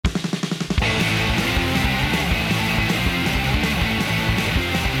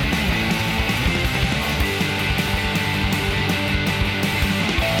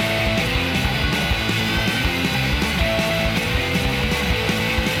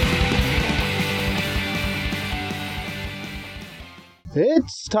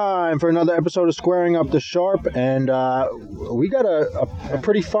It's time for another episode of Squaring Up the Sharp, and we got a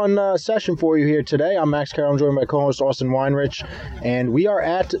pretty fun session for you here today. I'm Max Carroll, I'm joined by co-host Austin Weinrich, and we are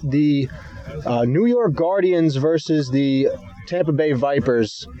at the New York Guardians versus the Tampa Bay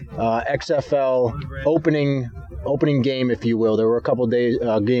Vipers XFL opening game, if you will. There were a couple of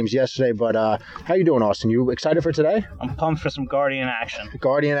games yesterday, but how you doing, Austin? You excited for today? I'm pumped for some Guardian action.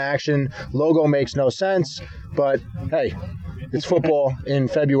 Guardian action. Logo makes no sense, but hey, it's football in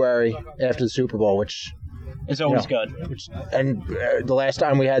February after the Super Bowl, which is always good. And the last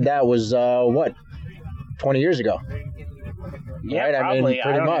time we had that was 20 years ago. Yeah, right? probably. I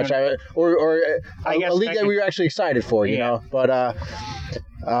mean, pretty much. I guess a league that we were actually excited for, you know. But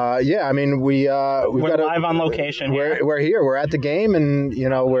yeah, I mean, we're got live on location. We're here. We're at the game, and you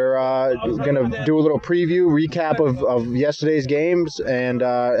know, we're gonna do a little preview, recap of yesterday's games, and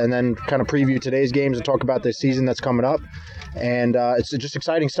then kind of preview today's games and talk about the season that's coming up. And it's just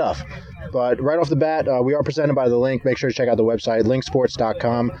exciting stuff. But right off the bat, we are presented by The Link. Make sure to check out the website,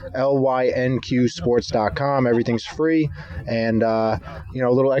 linksports.com, LYNQsports.com. Everything's free, and a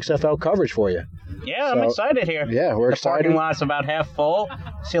little XFL coverage for you. Yeah, I'm excited here. Yeah, we're excited. The parking lot's about half full.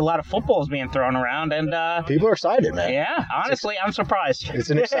 See a lot of footballs being thrown around, and people are excited, man. Yeah, honestly, I'm surprised. It's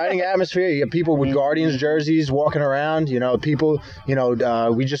an exciting atmosphere. You get people with Guardians jerseys walking around. You know, people. You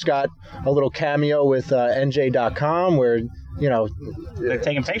know, we just got a little cameo with NJ.com where. You know, they're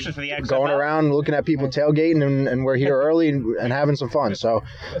taking pictures for the XFL. Going around looking at people tailgating, and we're here early and having some fun. So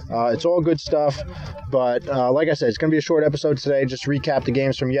it's all good stuff. But like I said, it's going to be a short episode today. Just recap the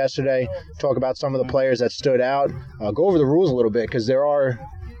games from yesterday, talk about some of the players that stood out, go over the rules a little bit because there are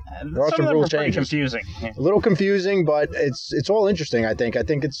some rule changes. Confusing. Yeah. A little confusing, but it's all interesting. I think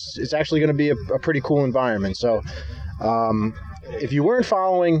it's actually going to be a pretty cool environment. So if you weren't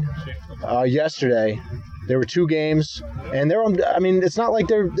following yesterday. There were two games, and it's not like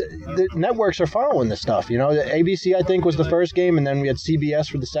the networks are following this stuff. You know, the ABC, I think, was the first game, and then we had CBS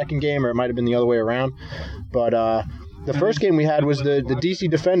for the second game, or it might have been the other way around. But the first game we had was the DC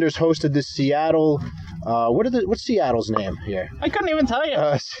Defenders hosted the Seattle. What's Seattle's name here? I couldn't even tell you.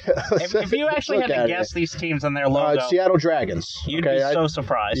 If you actually had to guess these teams on their logo, Seattle Dragons. You'd be so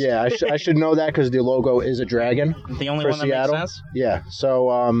surprised. Yeah, I should know that because the logo is a dragon. The only for one that Seattle. makes sense. Yeah.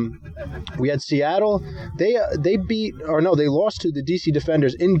 So we had Seattle. They lost to the DC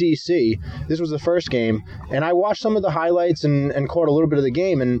Defenders in DC. This was the first game, and I watched some of the highlights and caught a little bit of the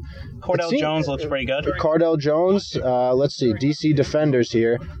game. And Cardale Jones looks pretty good. Cardale Jones. Let's see, DC Defenders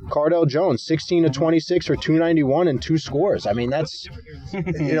here. Cardale Jones, 16 to 26 for 291 and 2 scores. I mean, that's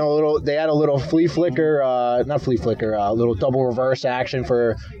they had a little little double reverse action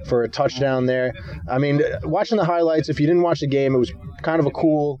for a touchdown there. I mean, watching the highlights, if you didn't watch the game, it was kind of a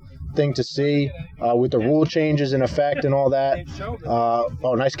cool thing to see with the rule changes in effect and all that.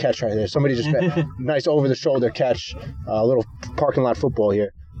 Nice catch right there. Somebody just nice over the shoulder catch. A little parking lot football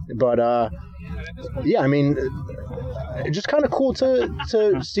here. But yeah, I mean, it's just kind of cool to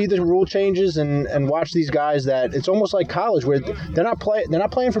see the rule changes and watch these guys that it's almost like college where they're not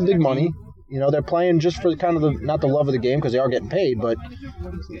playing for big money. You know, they're playing just for kind of not the love of the game because they are getting paid, but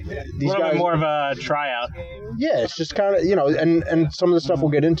these guys bit more of a tryout. Yeah, it's just kind of and some of the stuff we'll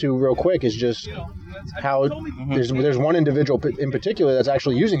get into real quick is just how there's one individual in particular that's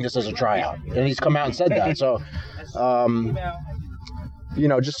actually using this as a tryout, and he's come out and said that. So.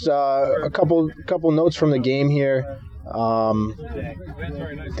 Just a couple notes from the game here.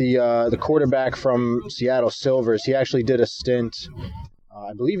 The quarterback from Seattle Silvers, he actually did a stint.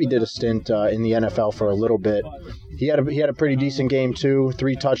 I believe he did a stint in the NFL for a little bit. He had a pretty decent game too.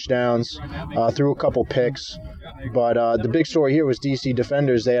 3 touchdowns, threw a couple picks. But the big story here was DC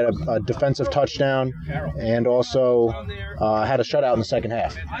Defenders. They had a defensive touchdown and also had a shutout in the second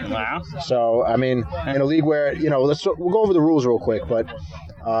half. Wow. So, I mean, in a league where, we'll go over the rules real quick, but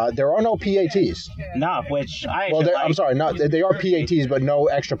there are no PATs. No, which I'm sorry, they are PATs, but no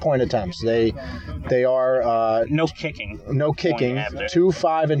extra point attempts. They are no kicking. No kicking. 2,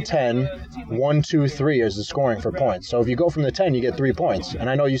 5, and 10. 1, 2, 3 is the scoring for points. So if you go from the 10, you get 3 points. And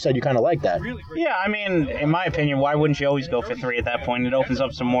I know you said you kind of like that. Yeah, I mean, in my opinion, why wouldn't you always go for 3 at that point? It opens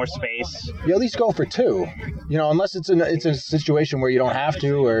up some more space. You at least go for 2. Unless it's a situation where you don't have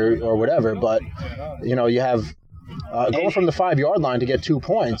to or whatever. But you have. Going from the 5-yard line to get 2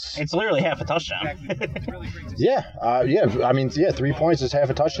 points. It's literally half a touchdown. Yeah. I mean, 3 points is half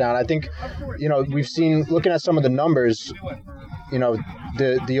a touchdown. I think, we've seen, looking at some of the numbers,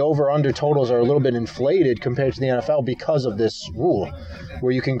 the over-under totals are a little bit inflated compared to the NFL because of this rule,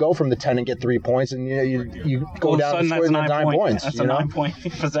 where you can go from the 10 and get 3 points, and you go down and score 9 points. That's a 9-point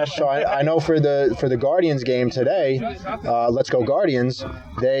possession. So I know for the Guardians game today, let's go Guardians.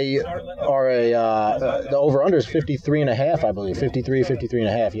 They are the over-under is 53.5, I believe,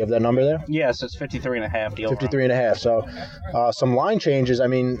 53.5. You have that number there? Yes, it's 53.5. 53.5. So some line changes. I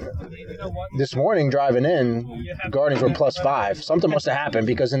mean, this morning driving in, Guardians were +5. Something must have happened,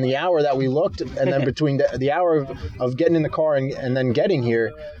 because in the hour that we looked, and then between the hour of getting in the car and then getting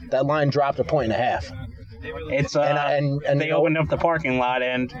here, that line dropped 1.5 points. It's and they opened up the parking lot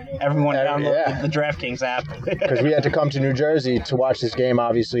and everyone downloaded the DraftKings app because we had to come to New Jersey to watch this game.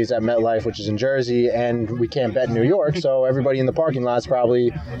 Obviously, it's at MetLife, which is in Jersey, and we can't bet in New York, so everybody in the parking lot's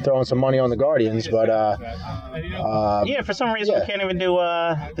probably throwing some money on the Guardians. But for some reason we can't even do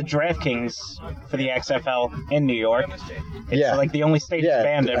the DraftKings for the XFL in New York. It's like the only state that's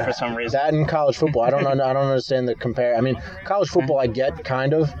banned it for some reason. That and college football, I don't understand the compare. I mean, college football I get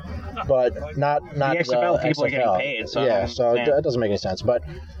kind of, but not the XFL people XFL. are getting paid. So it doesn't make any sense. But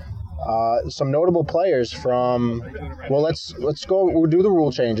some notable players from. Well, let's go. We'll do the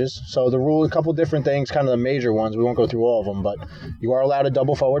rule changes. So the rule, a couple different things, kind of the major ones. We won't go through all of them, but you are allowed a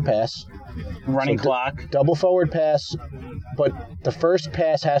double forward pass. Running clock. Double forward pass, but the first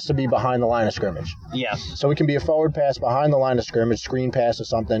pass has to be behind the line of scrimmage. Yes. So it can be a forward pass behind the line of scrimmage, screen pass or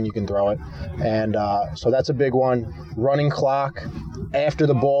something, you can throw it. And so that's a big one. Running clock after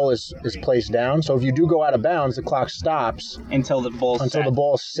the ball is placed down. So if you do go out of bounds, the clock stops until the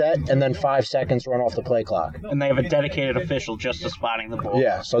ball's set, and then 5 seconds run off the play clock. And they have a dedicated official just to spotting the ball.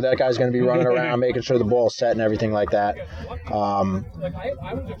 Yeah, so that guy's going to be running around making sure the ball's set and everything like that.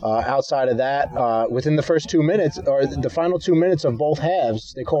 Outside of that, within the first 2 minutes, or the final 2 minutes of both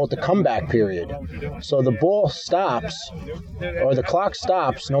halves, they call it the comeback period. So the ball stops, or the clock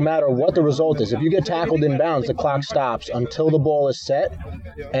stops, no matter what the result is. If you get tackled in bounds, the clock stops until the ball is set,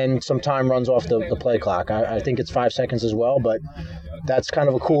 and some time runs off the play clock. I think it's 5 seconds as well, but that's kind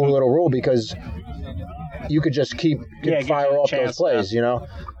of a cool little rule, because you could just fire off those plays,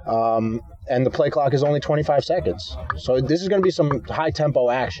 and the play clock is only 25 seconds. So this is going to be some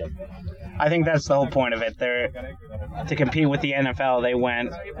high-tempo action. I think that's the whole point of it. To compete with the NFL, they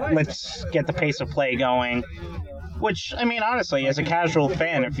went, let's get the pace of play going. Which, I mean, honestly, as a casual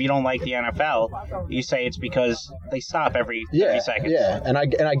fan, if you don't like the NFL, you say it's because they stop every 30 seconds. Yeah, and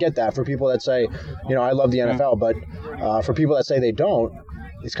I get that. For people that say, I love the NFL, but for people that say they don't,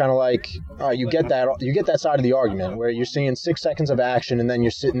 it's kind of like you get that side of the argument where you're seeing 6 seconds of action and then you're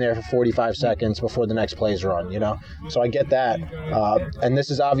sitting there for 45 seconds before the next play's run. So I get that, and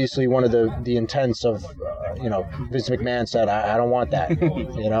this is obviously one of the intents of Vince McMahon said I don't want that,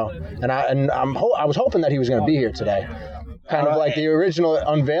 and I was hoping that he was going to be here today. Kind of like the original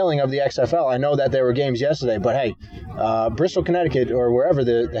unveiling of the XFL. I know that there were games yesterday, but hey, Bristol, Connecticut, or wherever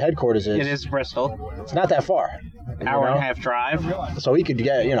the headquarters is. It is Bristol. It's not that far. Hour and a half drive. So he could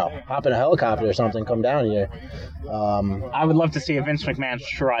get, hop in a helicopter or something, come down here. I would love to see a Vince McMahon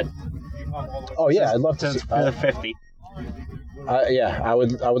strut. Oh yeah, I'd love to see for the 50. I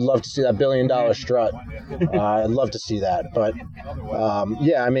would love to see that $1 billion strut. I'd love to see that. But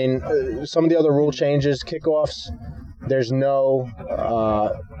I mean, some of the other rule changes, kickoffs. There's no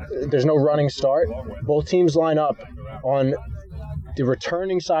running start. Both teams line up on the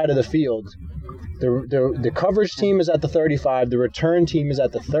returning side of the field. The coverage team is at the 35. The return team is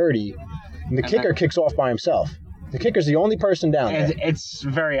at the 30. And the kicker kicks off by himself. The kicker's the only person down there. It's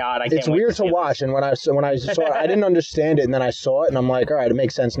very odd. It's weird to watch, and when I saw it, I didn't understand it, and then I saw it, and I'm like, all right, it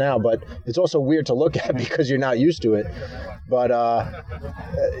makes sense now, but it's also weird to look at because you're not used to it. But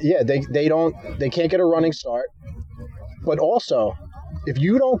they can't get a running start. But also, if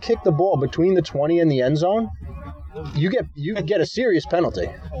you don't kick the ball between the 20 and the end zone, you get a serious penalty.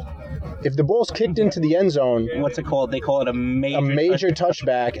 If the ball's kicked into the end zone, what's it called? They call it a major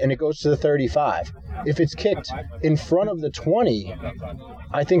touchback, and it goes to the 35. If it's kicked in front of the 20,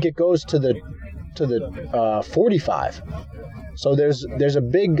 I think it goes to the 45. So there's a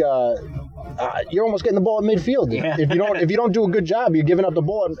big. You're almost getting the ball at midfield. Yeah. If you don't do a good job, you're giving up the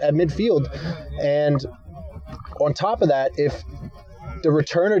ball at midfield, and on top of that, if the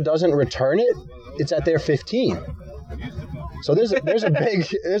returner doesn't return it, it's at their 15. So there's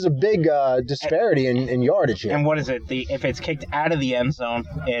a big disparity in yardage here. And what is it? If it's kicked out of the end zone,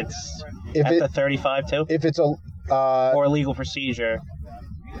 it's at the 35 too? If it's or legal procedure.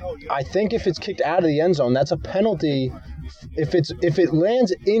 I think if it's kicked out of the end zone, that's a penalty if it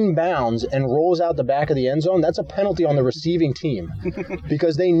lands inbounds and rolls out the back of the end zone, that's a penalty on the receiving team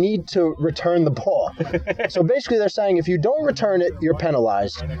because they need to return the ball. So basically they're saying if you don't return it, you're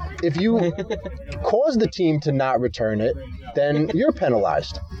penalized. If you cause the team to not return it, then you're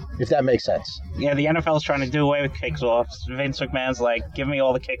penalized, if that makes sense. Yeah, the NFL's trying to do away with kickoffs. Vince McMahon's like, give me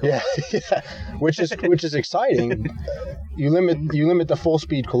all the kickoffs. Yeah. Which is exciting. You limit the full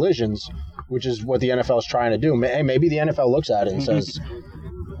speed collisions, which is what the NFL is trying to do. Hey, maybe the NFL looks at it and says,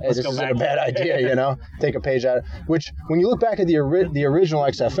 hey, this isn't a bad idea, take a page out of it. Which, when you look back at the original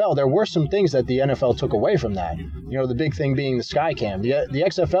XFL, there were some things that the NFL took away from that. The big thing being the Skycam. The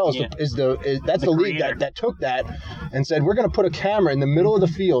XFL is the league that took that and said, we're going to put a camera in the middle of the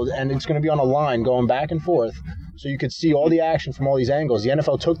field and it's going to be on a line going back and forth so you could see all the action from all these angles. The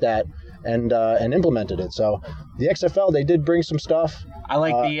NFL took that and implemented it. So the XFL, they did bring some stuff I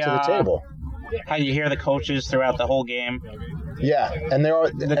like to the table. How you hear the coaches throughout the whole game. Yeah, and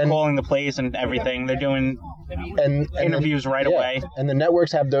they're calling the plays and everything. They're doing interviews right away. And the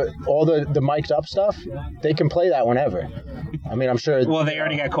networks have all the mic'd up stuff. They can play that whenever. I mean, I'm sure. Well, they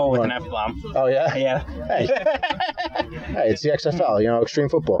already got called with an F-bomb. Oh yeah. Yeah. Hey, it's the XFL. Extreme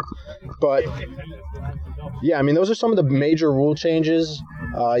football. But yeah, I mean, those are some of the major rule changes.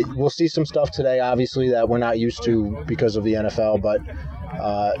 We'll see some stuff today, obviously, that we're not used to because of the NFL, but.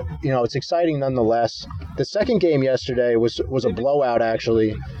 It's exciting nonetheless. The second game yesterday was a blowout,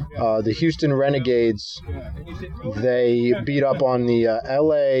 actually. The Houston Renegades, they beat up on the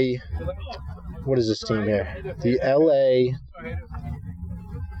LA. What is this team here? The LA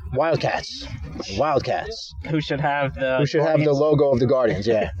Wildcats. Who should have the logo of the Guardians,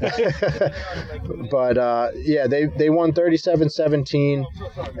 yeah. But they won 37-17,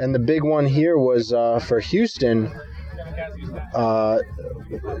 and the big one here was for Houston.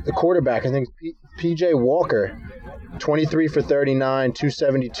 The quarterback, I think P.J. Walker, 23 for 39,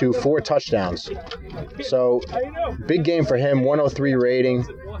 272, 4 touchdowns. So, big game for him, 103 rating.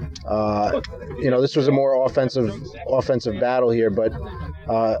 This was a more offensive battle here, but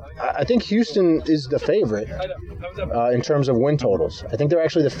I think Houston is the favorite in terms of win totals. I think they're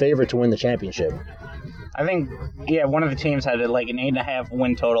actually the favorite to win the championship. I think, one of the teams had like an 8.5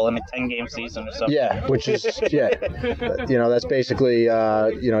 win total in a 10-game season or something. Yeah, which is, that's basically,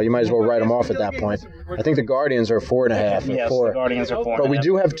 you might as well write them off at that point. I think the Guardians are 4.5. Yes, 4. The Guardians are 4. But we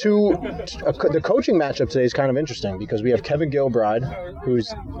do have two. The coaching matchup today is kind of interesting because we have Kevin Gilbride, who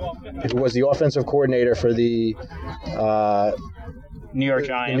was the offensive coordinator for the New York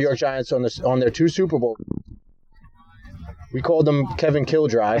Giants. The New York Giants on their 2 Super Bowl. We called him Kevin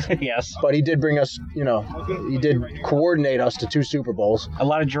Killdrive. Yes. But he did bring us, he did coordinate us to 2 Super Bowls. A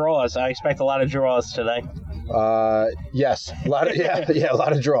lot of draws. I expect a lot of draws today. Yes. A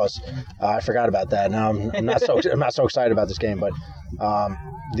lot of draws. I forgot about that. Now I'm not so excited about this game, but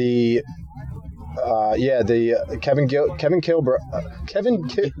the Kevin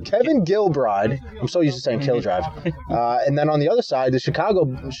Gilbride. I'm so used to saying Killdrive. And then on the other side, the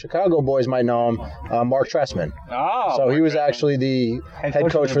Chicago boys might know him, Mark Trestman. Oh, so he was actually the head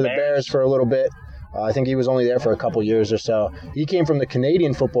coach for the Bears for a little bit. I think he was only there for a couple years or so. He came from the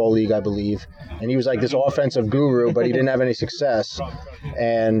Canadian Football League, I believe, and he was like this offensive guru, but he didn't have any success.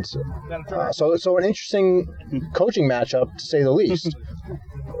 And so an interesting coaching matchup, to say the least.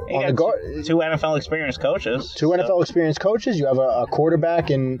 Two NFL experienced coaches. NFL experienced coaches. You have a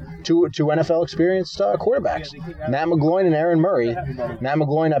quarterback and two NFL experienced quarterbacks. Matt McGloin and Aaron Murray. Matt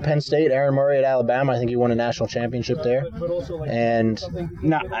McGloin at Penn State, Aaron Murray at Alabama. I think he won a national championship there. And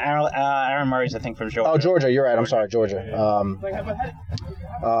no, Aaron Murray's, I think, from Georgia. Oh, Georgia. You're right. I'm sorry, Georgia.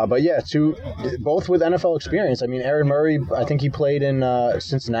 But yeah, both with NFL experience. I mean, Aaron Murray, I think he played in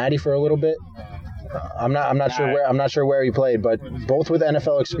Cincinnati for a little bit. I'm not sure where he played, but both with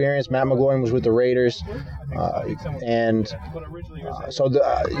NFL experience. Matt McGloin was with the Raiders, so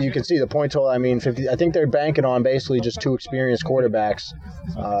you can see the point total. I mean, 50. I think they're banking on basically just 2 experienced quarterbacks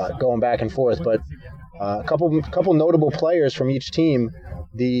going back and forth. But a couple notable players from each team.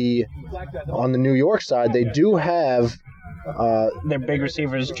 On the New York side, they do have. Their big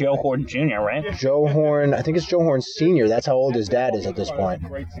receiver is Joe Horn Jr., right? Joe Horn, I think it's Joe Horn Sr. That's how old his dad is at this point.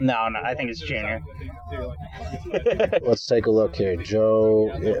 No, I think it's Jr. Let's take a look here. Joe,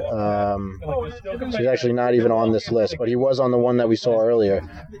 he's actually not even on this list, but he was on the one that we saw earlier.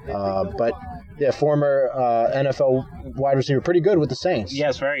 But yeah, former NFL wide receiver, pretty good with the Saints.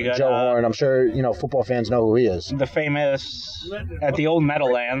 Yes, very good. Joe Horn, I'm sure football fans know who he is. The famous at the old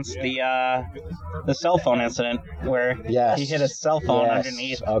Meadowlands, the cell phone incident where Yes. He hit a cell phone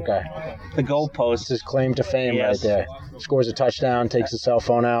underneath Okay. the goalpost. It's his claim to fame Yes. right there. Scores a touchdown, takes his cell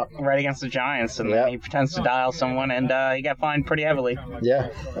phone out. Right against the Giants, and Yep. then he pretends to dial someone, and he got fined pretty heavily. Yeah.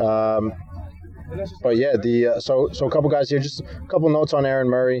 But yeah, so a couple guys here. Just a couple notes on Aaron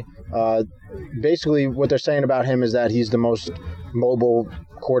Murray. Basically, what they're saying about him is that he's the most mobile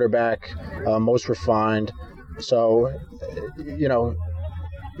quarterback, most refined. So,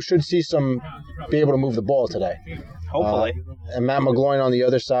 should see be able to move the ball today. Hopefully. And Matt McGloin on the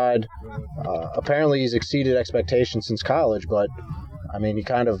other side, apparently he's exceeded expectations since college, but I mean, he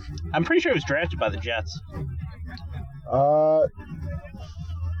kind of. I'm pretty sure he was drafted by the Jets.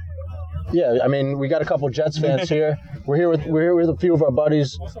 Yeah, I mean, we got a couple Jets fans here. We're here with a few of our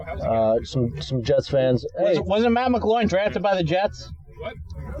buddies, some Jets fans. Hey, Wasn't Matt McGloin drafted by the Jets? What?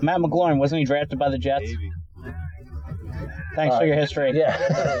 Matt McGloin, wasn't he drafted by the Jets? Maybe. Thanks for your history. yeah.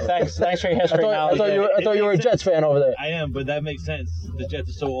 Thanks for your history I knowledge. thought you were a Jets fan over there. I am, but that makes sense. The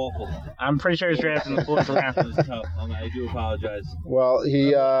Jets are so awful. I'm pretty sure he was drafted in the fourth round. It's tough. I do apologize. Well,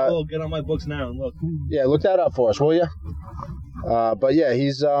 he I'll get on my books now and look. yeah, look that up for us, will you? But yeah,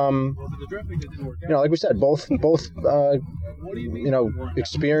 he's like we said, both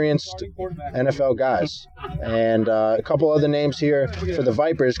experienced NFL guys, and a couple other names here for the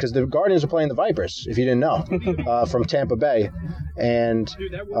Vipers because the Guardians are playing the Vipers. If you didn't know, from Tampa Bay, and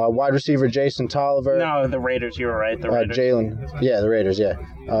wide receiver Jason Tolliver. No, the Raiders. You were right. The Raiders. The Raiders. Yeah,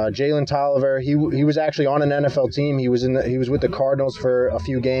 Jalen Tolliver. He was actually on an NFL team. He was with the Cardinals for a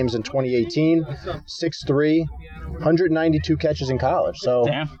few games in 2018. 6'3", 192 catches in college. So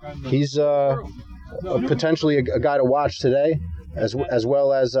Damn. he's potentially a guy to watch today, as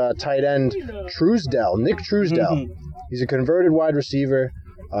well as tight end Nick Truesdell. Mm-hmm. He's a converted wide receiver,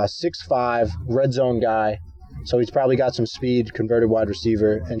 6'5", red zone guy. So he's probably got some speed, converted wide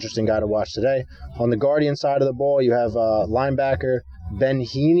receiver. Interesting guy to watch today. On the Guardian side of the ball, you have linebacker Ben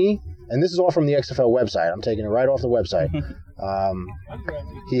Heaney. And this is all from the XFL website. I'm taking it right off the website.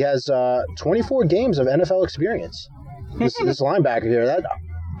 He has 24 games of NFL experience. This linebacker here.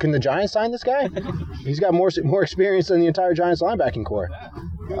 Can the Giants sign this guy? He's got more experience than the entire Giants linebacking core.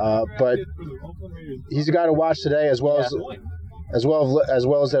 But he's a guy to watch today, as well as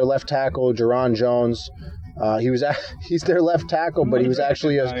their left tackle, Jerron Jones. He's their left tackle, but he was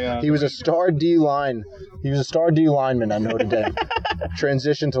actually a star D line. He was a star D lineman at Notre Dame.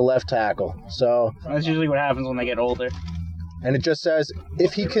 Transitioned to left tackle. So That's usually what happens when they get older. and it just says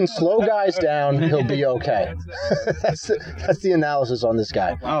if he can slow guys down, he'll be okay. That's the analysis on this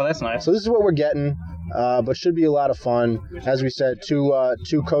guy. Oh, that's nice. So this is what we're getting, but should be a lot of fun. As we said, two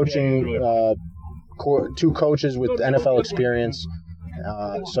coaches with NFL experience.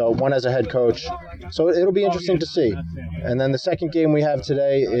 So one as a head coach. So it'll be interesting to see. And then the second game we have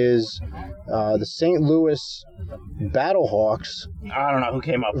today is the St. Louis Battlehawks I don't know who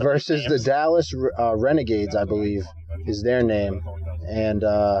came up with versus the these names. Dallas Renegades, I believe, is their name. And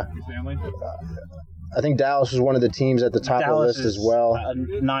I think Dallas was one of the teams at the top of the Dallas list is as well. a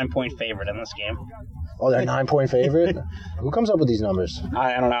 9-point favorite in this game. Oh, they're a 9-point favorite? Who comes up with these numbers?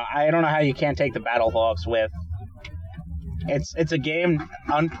 I don't know. I don't know how you can't take the Battlehawks with. It's a game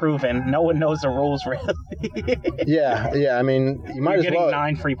unproven. No one knows the rules really. Yeah. I mean, you might You're as getting well.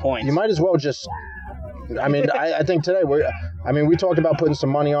 9 free points. You might as well just. I mean, I think today we talked about putting some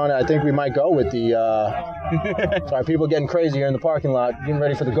money on it. I think we might go with the. Sorry, people getting crazy here in the parking lot, getting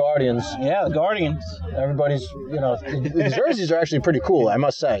ready for the Guardians. Yeah, the Guardians. Everybody's, the jerseys are actually pretty cool, I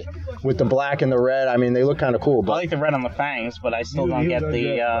must say, with the black and the red. I mean, they look kind of cool. I But like the red on the fangs, but I still don't get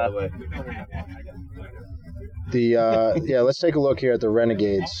the. let's take a look here at the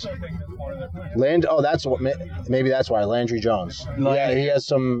Renegades. That's what. Maybe that's why Landry Jones. Yeah, he has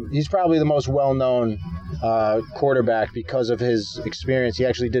some. He's probably the most well-known quarterback because of his experience. He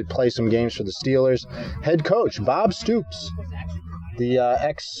actually did play some games for the Steelers. Head coach Bob Stoops, the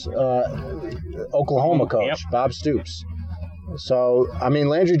ex Oklahoma coach. Yep. Bob Stoops. So, I mean,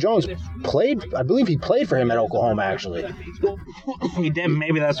 Landry Jones I believe he played for him at Oklahoma, actually. He did.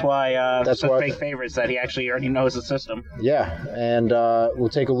 Maybe that's why That's the why- fake favorites that he actually already knows the system. Yeah, and we'll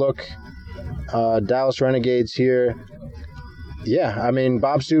take a look. Dallas Renegades here. Yeah, I mean,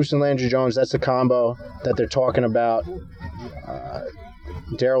 Bob Stoops and Landry Jones, that's the combo that they're talking about.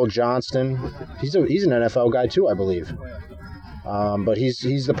 Daryl Johnston, he's an NFL guy too, I believe. But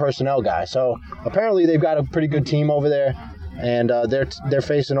he's the personnel guy. So apparently they've got a pretty good team over there. And they're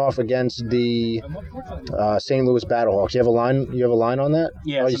facing off against the St. Louis Battlehawks. You have a line on that?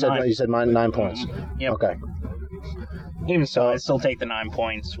 Yeah, Oh, it's you said 9 points. Yep. Okay. Even so, I'd still take the 9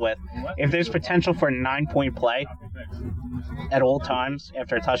 points. If there's potential for a 9-point play at all times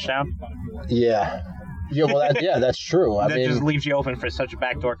after a touchdown, Yeah. Yeah, well, that's true. I That mean, just leaves you open for such a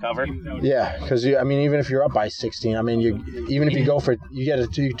backdoor cover. yeah, because I mean, even if you're up by 16, I mean, even if you get a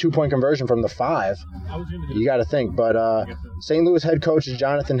 2-point conversion from the 5, you got to think. But St. Louis head coach is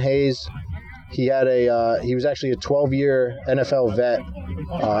Jonathan Hayes. He was actually a 12-year NFL vet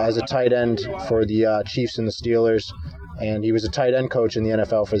as a tight end for the Chiefs and the Steelers, and he was a tight end coach in the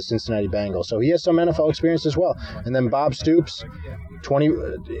NFL for the Cincinnati Bengals. So he has some NFL experience as well. And then Bob Stoops,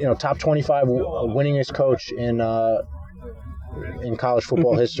 top 25 winningest coach in college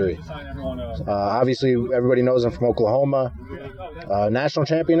football history. Obviously, everybody knows him from Oklahoma. National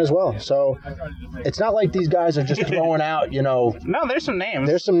champion as well. So it's not like these guys are just throwing out, No, there's some names.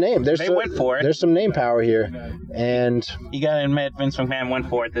 There's some name. They went for it. There's some name power here, and You got to admit, Vince McMahon went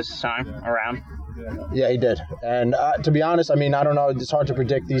for it this time around. yeah, he did. And to be honest, I mean, I don't know. It's hard to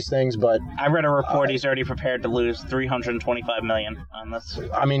predict these things, but I read a report he's already prepared to lose $325 million on this.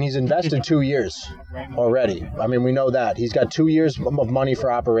 I mean, he's invested 2 years already. I mean, we know that. He's got 2 years of money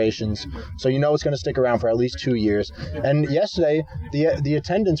for operations, so it's going to stick around for at least 2 years. And yesterday, the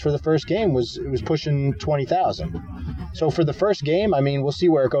attendance for the first game was pushing 20,000. So for the first game, I mean, we'll see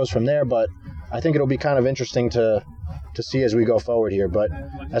where it goes from there, but I think it'll be kind of interesting to see as we go forward here. But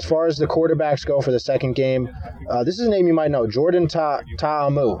as far as the quarterbacks go for the second game, this is a name you might know, Jordan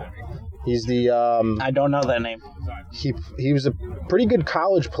Ta'amu. He's the I don't know that name. he was a pretty good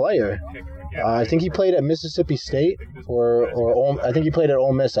college player. I think he played at Mississippi State I think he played at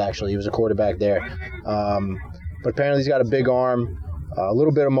Ole Miss, actually. He was a quarterback there. But apparently he's got a big arm, a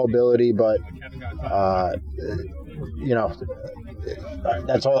little bit of mobility, but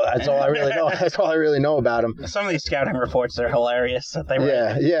that's all I really know. That's all I really know about him. Some of these scouting reports are hilarious that they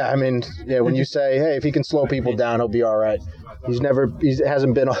read. Yeah. I mean, when you say, hey, if he can slow people down, he'll be all right. He never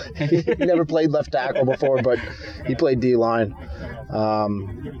played left tackle before, but he played D-line.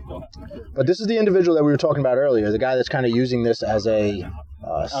 But this is the individual that we were talking about earlier, the guy that's kind of using this as a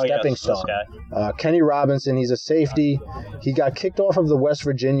stepping stone. Kenny Robinson, he's a safety. He got kicked off of the West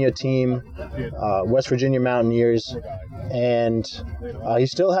Virginia team, West Virginia Mountaineers, and he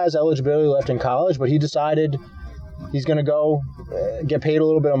still has eligibility left in college, but he decided he's going to go get paid a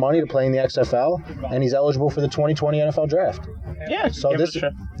little bit of money to play in the XFL, and he's eligible for the 2020 NFL Draft. Yeah, so it's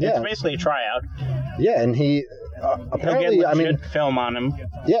basically a tryout. Yeah, and he apparently, He'll get legit film on him.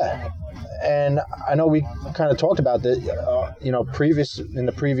 Yeah. And I know we kind of talked about that, in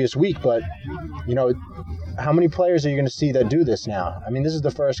the previous week, but, how many players are you going to see that do this now? I mean, this is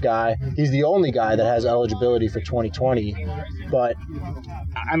the first guy. He's the only guy that has eligibility for 2020, but...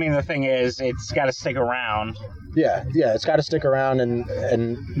 I mean, the thing is, it's got to stick around. Yeah, it's got to stick around, and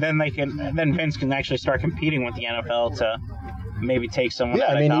then Vince can actually start competing with the NFL to maybe take someone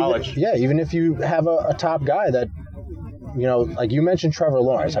out of college. Even if you have a top guy that... like you mentioned Trevor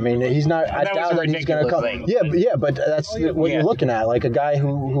Lawrence. I mean, he's not... I doubt that he's going to come... Thing. Yeah, but that's what you're looking at. Like a guy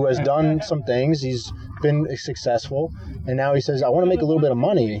who has done some things. He's been successful. And now he says, I want to make a little bit of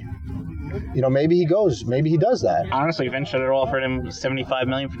money. Maybe he goes. Maybe he does that. Honestly, Vince should have offered him $75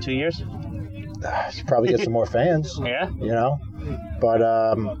 million for 2 years. He probably get some more fans. Yeah. But,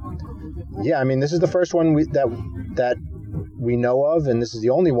 I mean, this is the first one that we know of. And this is the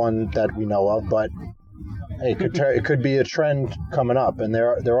only one that we know of. But... hey, it could be a trend coming up, and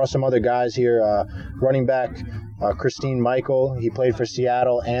there are some other guys here. Running back Christine Michael, he played for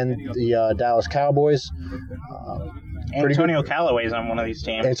Seattle and the Dallas Cowboys. Antonio Callaway's on one of these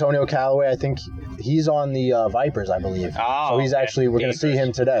teams. Antonio Callaway, I think he's on the Vipers, I believe. Oh, so he's actually we're going to see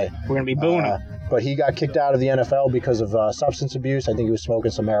him today. We're going to be booing him. But he got kicked out of the NFL because of substance abuse. I think he was smoking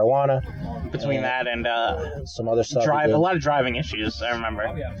some marijuana. Between that and some other stuff. A lot of driving issues, I remember.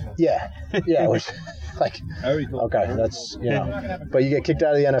 Yeah. Which, okay, that's But you get kicked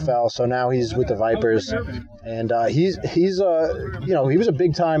out of the NFL, so now he's with the Vipers, and he was a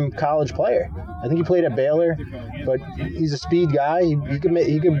big time college player. I think he played at Baylor, but he's a speed guy. He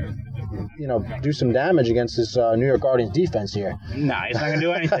could do some damage against this New York Guardians defense here. No, he's not going to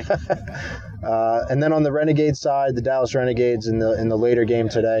do anything. And then on the Renegade side, the Dallas Renegades in the later game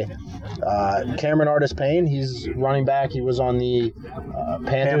today, Cameron Artis-Payne, he's running back. He was on the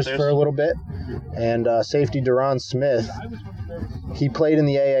Panthers for a little bit. And safety Duron Smith, he played in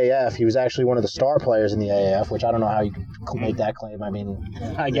the AAF. He was actually one of the star players in the AAF, which I don't know how you could make that claim. I mean,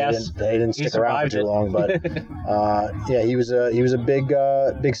 I guess they didn't stick around for too long, but he was a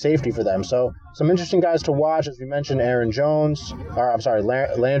big safety for them. So some interesting guys to watch, as we mentioned, Landry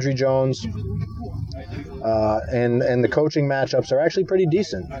Jones. And the coaching matchups are actually pretty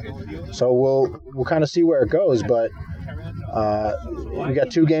decent. So we'll kind of see where it goes, but we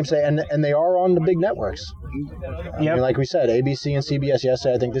got 2 games today, and they are on the big networks. I mean, like we said, ABC and CBS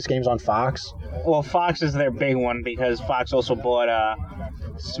yesterday. I think this game's on Fox. Well, Fox is their big one because Fox also bought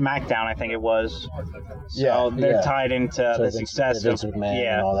SmackDown, I think it was. So they're tied into the success Vince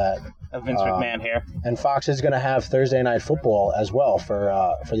McMahon and all that. Of Vince McMahon here. And Fox is going to have Thursday Night Football as well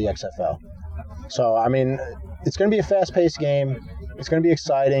for the XFL. So, I mean, it's going to be a fast-paced game. It's going to be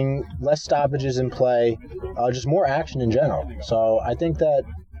exciting. Less stoppages in play. Just more action in general. So, I think that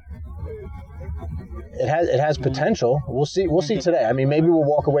it has potential. We'll see today. I mean, maybe we'll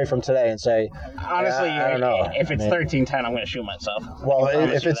walk away from today and say, honestly, I don't know. If it's 13-10, I'm going to shoot myself. Well,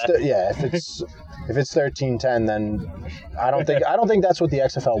 if it's 13-10, then I don't think that's what the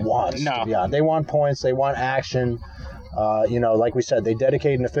XFL wants. No. To be honest. They want points. They want action. Like we said, they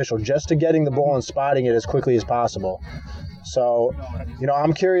dedicate an official just to getting the ball and spotting it as quickly as possible. So,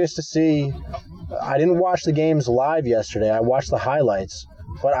 I'm curious to see. I didn't watch the games live yesterday. I watched the highlights.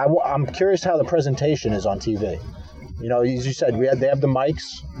 But I'm curious how the presentation is on TV. As you said, they have the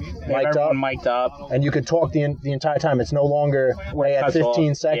mics mic'd up, and you could talk the entire time. It's no longer at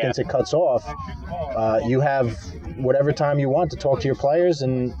 15 seconds it cuts off. You have whatever time you want to talk to your players,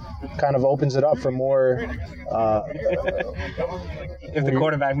 and kind of opens it up for more. If the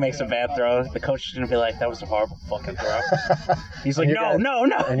quarterback makes a bad throw, the coach is gonna be like, "That was a horrible fucking throw." He's like, "No!"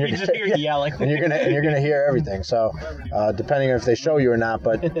 And you just hear yelling. And you're gonna hear everything. So, depending on if they show you or not,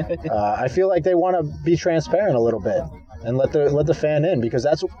 but I feel like they want to be transparent a little bit and let the fan in, because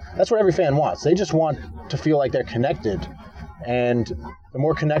that's what every fan wants. They just want to feel like they're connected. And the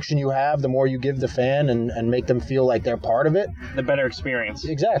more connection you have, the more you give the fan and make them feel like they're part of it. The better experience.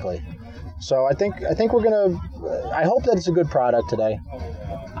 Exactly. So I think we're gonna. I hope that it's a good product today.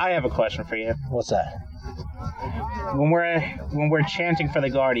 I have a question for you. What's that? When we're chanting for the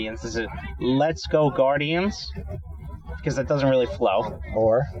Guardians, is it "Let's go Guardians"? Because that doesn't really flow.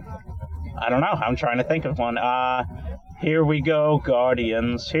 Or? I don't know. I'm trying to think of one. Here we go,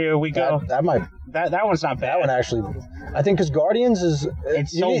 Guardians. Here we go. That might. That one's not bad. That one actually, I think, because Guardians is.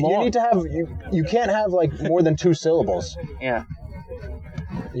 It's so long. You need to have. You can't have like more than 2 syllables. Yeah.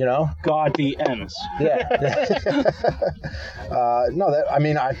 God the ends. Yeah.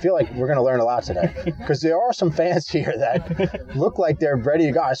 I feel like we're going to learn a lot today, because there are some fans here that look like they're ready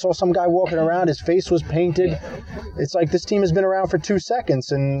to go. I saw some guy walking around, his face was painted. It's like this team has been around for 2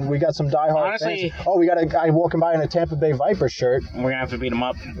 seconds, and we got some diehard fans. Oh, we got a guy walking by in a Tampa Bay Viper shirt. We're going to have to beat him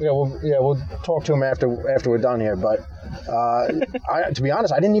up. Yeah, we'll talk to him after we're done here, but to be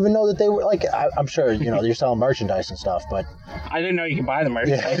honest, I didn't even know that they were like. I'm sure you're selling merchandise and stuff, but I didn't know you could buy the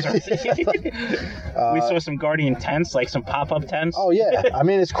merchandise. Yeah. We saw some Guardian tents, like some pop-up tents. Oh yeah, I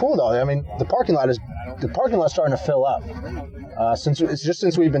mean it's cool though. I mean the parking lot's starting to fill up.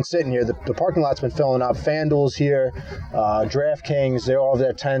 Since we've been sitting here, the parking lot's been filling up. FanDuel's here, DraftKings, they all have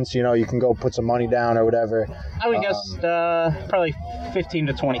their tents. You can go put some money down or whatever. I would guess probably 15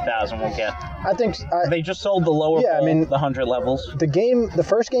 to 20,000 we'll get. I think they just sold the lower bowl, the 100 levels. The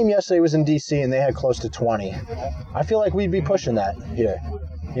first game yesterday was in DC, and they had close to 20. I feel like we'd be pushing that here.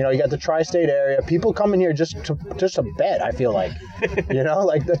 You got the tri-state area. People come in here just to bet, I feel like.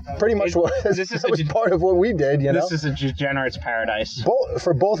 Like that's pretty much what that was part of what we did, This is a degenerate's paradise.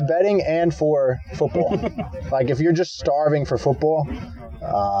 For both betting and for football. Like if you're just starving for football,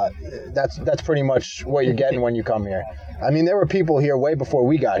 that's pretty much what you're getting when you come here. I mean, there were people here way before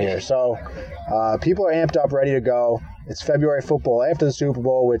we got here, so people are amped up, ready to go. It's February football after the Super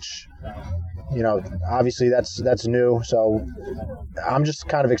Bowl, which obviously that's new. So I'm just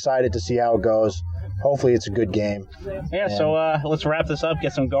kind of excited to see how it goes. Hopefully it's a good game. Yeah, so let's wrap this up,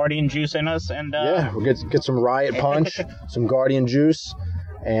 get some Guardian juice in us, and we'll get some Riot Punch, some Guardian juice,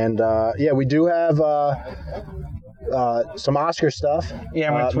 and we do have some Oscar stuff.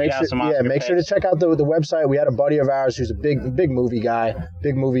 Yeah, we're going to tweet out some Oscar Yeah, make sure to check out the website. We had a buddy of ours who's a big movie guy,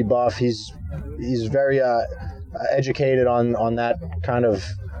 big movie buff. He's very educated on that kind of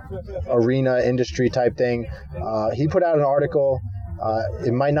arena industry type thing. He put out an article.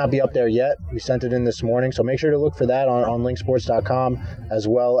 It might not be up there yet. We sent it in this morning, so make sure to look for that on linksports.com, as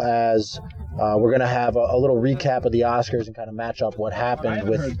well as we're going to have a little recap of the Oscars and kind of match up what happened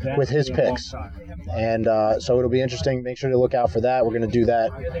with his picks. And so it'll be interesting. Make sure to look out for that. We're going to do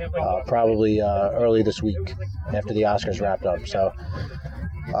that probably early this week after the Oscars wrapped up. So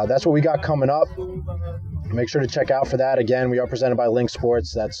that's what we got coming up. Make sure to check out for that. Again, we are presented by Link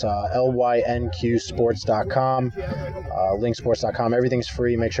Sports. That's lynqsports.com. Linksports.com. Everything's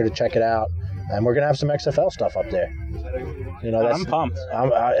free. Make sure to check it out. And we're going to have some XFL stuff up there. I'm pumped.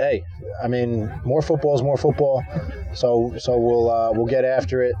 Hey, I mean, more football is more football. So we'll get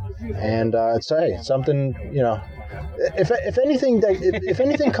after it, and it's something. If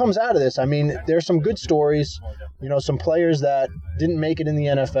anything comes out of this, I mean, there's some good stories. Some players that didn't make it in the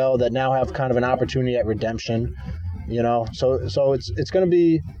NFL that now have kind of an opportunity at redemption. So it's going to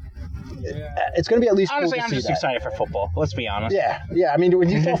be. It's going to be at least honestly, cool to I'm see just that. excited for football. Let's be honest. Yeah. I mean, when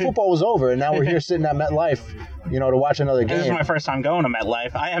you thought football was over, and now we're here sitting at MetLife, to watch another game. This is my first time going to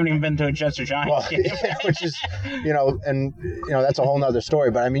MetLife. I haven't even been to a Jets or Giants game. Yeah, which is, that's a whole nother story.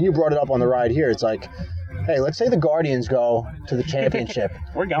 But I mean, you brought it up on the ride here. It's like, hey, let's say the Guardians go to the championship.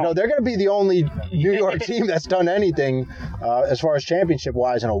 We're going. They're going to be the only New York team that's done anything as far as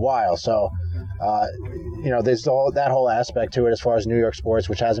championship-wise in a while. So, there's that whole aspect to it as far as New York sports,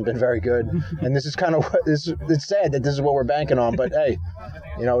 which hasn't been very good. And this is kind of it's sad that this is what we're banking on. But, hey,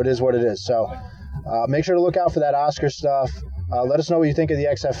 it is what it is. So make sure to look out for that Oscar stuff. Let us know what you think of the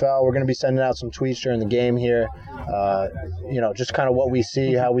XFL. We're going to be sending out some tweets during the game here. Just kind of what we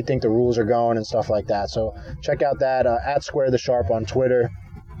see, how we think the rules are going and stuff like that. So check out that at Square the Sharp on Twitter.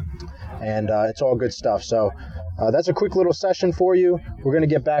 And it's all good stuff. So that's a quick little session for you. We're going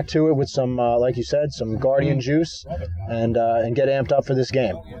to get back to it with some, like you said, some Guardian juice and get amped up for this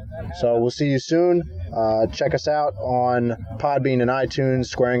game. So we'll see you soon. Check us out on Podbean and iTunes,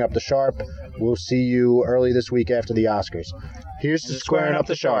 Squaring Up the Sharp. We'll see you early this week after the Oscars. Here's to Squaring Up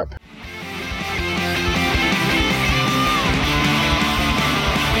the Sharp.